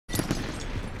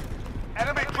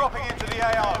dropping into the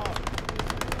AO.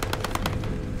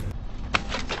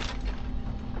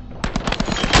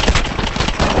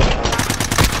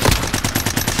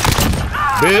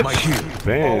 Bitch,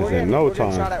 bands in no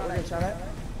time. We're gonna shot at.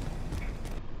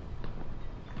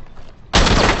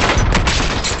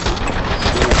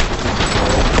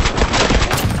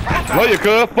 Love you,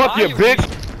 cuz. Fuck you,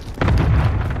 bitch.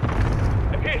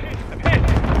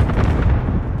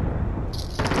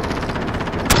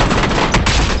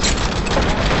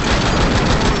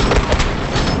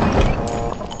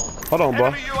 Hold on, bro.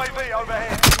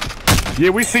 Yeah,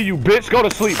 we see you, bitch. Go to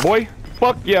sleep, boy.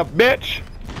 Fuck yeah, bitch.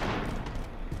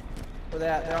 Where they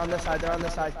at? They're on this side. They're on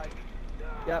this side.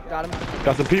 Yep, got him.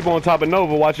 Got some people on top of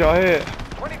Nova. Watch your head.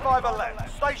 25 are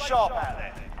left. Stay sharp out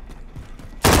there.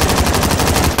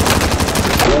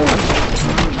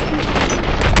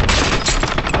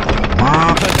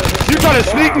 You trying to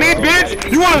sneak me, bitch?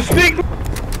 You want to sneak me?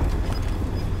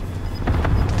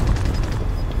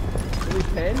 Did we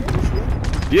pin?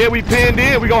 Yeah, we pinned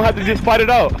in. We gonna have to just fight it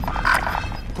out. Oh,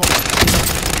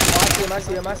 I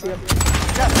see him.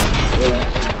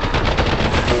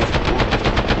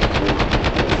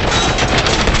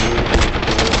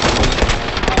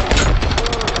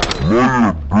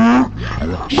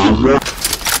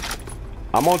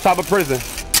 I'm on top of prison.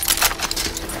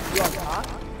 You on top?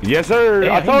 Yes, sir.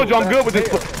 Damn, I told you I'm good with this.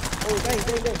 Oh, dang.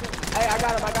 Hey, I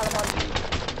got him.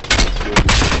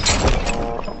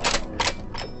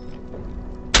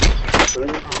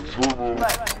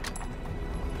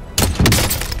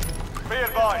 Be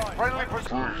advised, friendly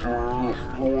precision.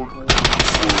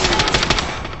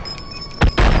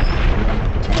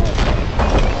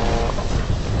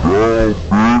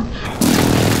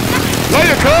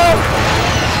 Later, cuz.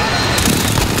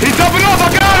 He's jumping off. I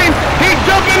got him. He's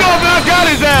jumping off, and I got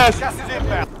his ass. Gas is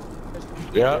inbound.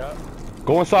 Yeah.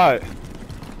 Go inside.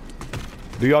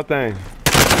 Do your thing.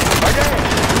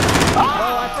 Oh,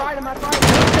 I tried him.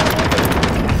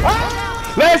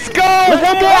 Let's go!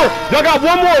 One more! Y'all got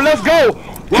one more, let's go!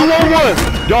 2 on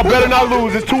 1. Y'all better not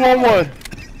lose, it's 2 on 1.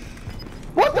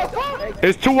 What the fuck?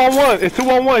 It's 2 on 1, it's 2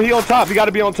 on 1, he on top, he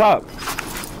gotta be on top.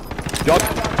 Y'all...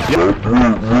 Yeah.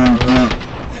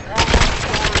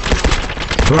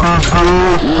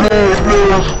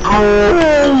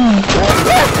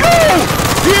 Let's go!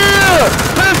 Yeah!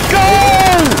 Let's go!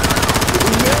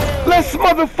 Let's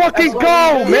motherfucking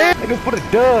go, man! Niggas for the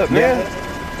dub, man.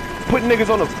 Putting niggas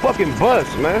on the fucking bus,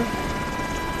 man.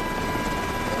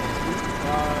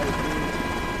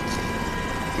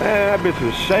 Man, that bitch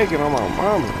was shaking on my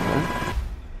mama, man.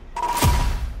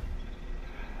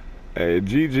 Hey,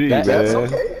 GG, man. That's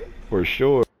okay. For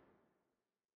sure.